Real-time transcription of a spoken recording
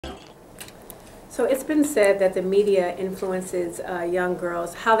So it's been said that the media influences young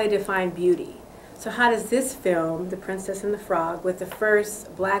girls, how they define beauty. So how does this film, The Princess and the Frog, with the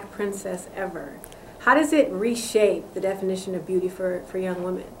first black princess ever, how does it reshape the definition of beauty for young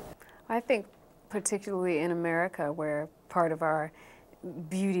women? I think particularly in America, where part of our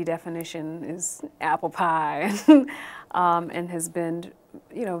beauty definition is apple pie and has been,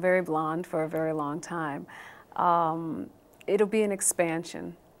 you know, very blonde for a very long time, it'll be an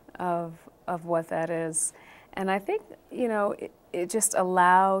expansion of what that is. And I think, you know, it just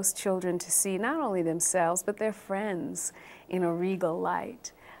allows children to see not only themselves, but their friends in a regal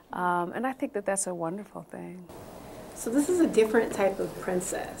light. And I think that that's a wonderful thing. So this is a different type of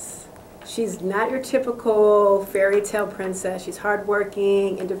princess. She's not your typical fairy tale princess. She's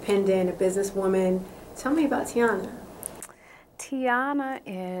hardworking, independent, a businesswoman. Tell me about Tiana. Tiana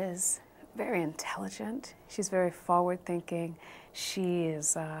is very intelligent. She's very forward-thinking. She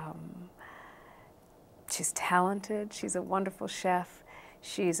is she's talented. She's a wonderful chef.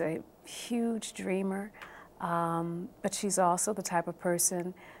 She's a huge dreamer. But she's also the type of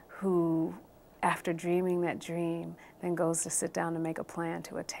person who, after dreaming that dream, then goes to sit down and make a plan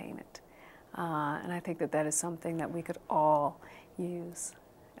to attain it. And I think that that is something that we could all use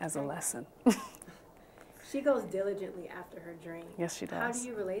as a lesson. She goes diligently after her dream. Yes, she does. How do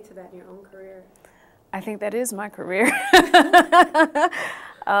you relate to that in your own career? I think that is my career.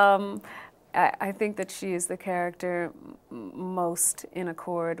 I think that she is the character most in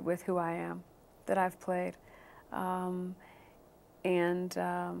accord with who I am, that I've played. Well,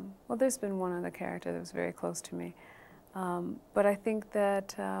 there's been one other character that was very close to me. But I think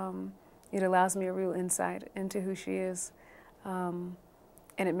that it allows me a real insight into who she is. And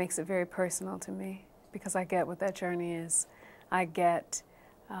it makes it very personal to me, because I get what that journey is. I get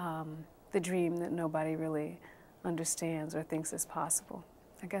the dream that nobody really understands or thinks is possible.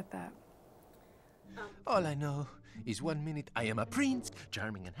 I get that. All I know is 1 minute I am a prince,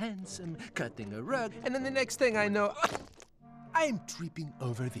 charming and handsome, cutting a rug, and then the next thing I know, I'm tripping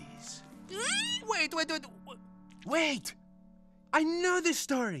over these. Wait! I know this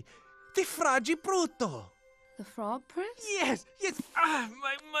story. The Fragi Brutto. The Frog Prince? Yes!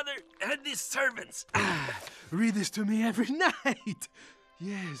 My mother had these servants. Read this to me every night.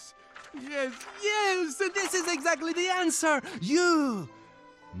 Yes. And this is exactly the answer. You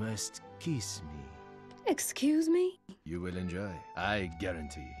must kiss me. Excuse me? You will enjoy, I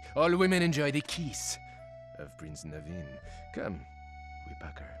guarantee. All women enjoy the kiss of Prince Naveen. Come, we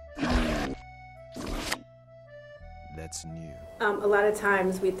pack her. That's new. A lot of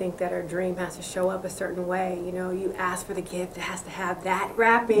times we think that our dream has to show up a certain way. You know, you ask for the gift, it has to have that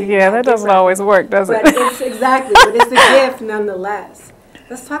wrapping. Yeah, that doesn't always work, does it? But it's exactly, but it's the gift nonetheless.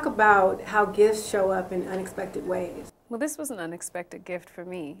 Let's talk about how gifts show up in unexpected ways. Well, this was an unexpected gift for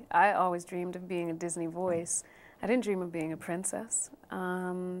me. I always dreamed of being a Disney voice. I didn't dream of being a princess.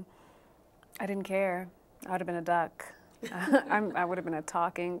 I didn't care. I would have been a duck. I would have been a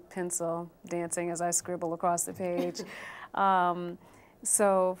talking pencil, dancing as I scribble across the page.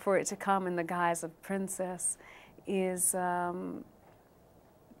 So for it to come in the guise of princess is the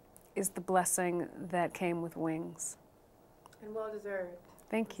blessing that came with wings. And well deserved.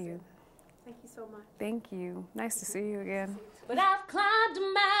 Thank you. Thank you so much. Thank you. Nice to see you again. But I've climbed a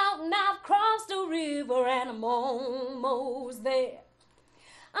mountain, I've crossed a river, and I'm almost there.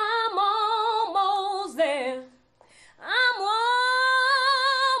 I'm almost there. I'm